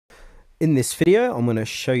In this video, I'm going to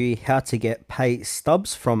show you how to get pay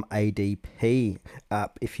stubs from ADP.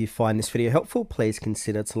 If you find this video helpful, please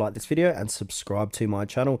consider to like this video and subscribe to my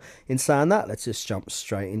channel. In saying that, let's just jump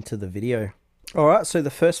straight into the video. Alright, so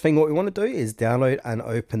the first thing what we want to do is download and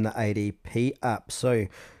open the ADP app. So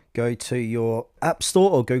go to your App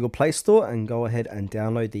Store or Google Play Store and go ahead and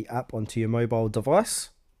download the app onto your mobile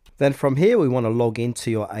device. Then from here, we want to log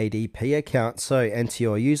into your ADP account. So enter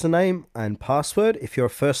your username and password. If you're a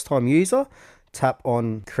first time user, tap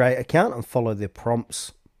on create account and follow the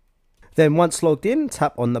prompts. Then once logged in,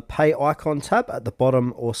 tap on the pay icon tab at the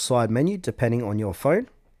bottom or side menu, depending on your phone.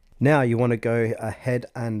 Now you want to go ahead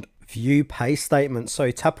and view pay statements.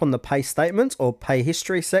 So tap on the pay statements or pay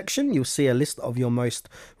history section. You'll see a list of your most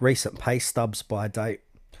recent pay stubs by date.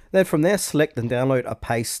 Then from there, select and download a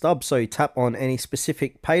pay stub. So you tap on any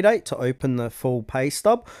specific pay date to open the full pay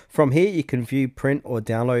stub. From here, you can view, print, or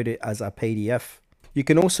download it as a PDF. You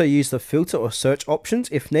can also use the filter or search options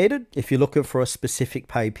if needed, if you're looking for a specific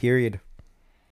pay period.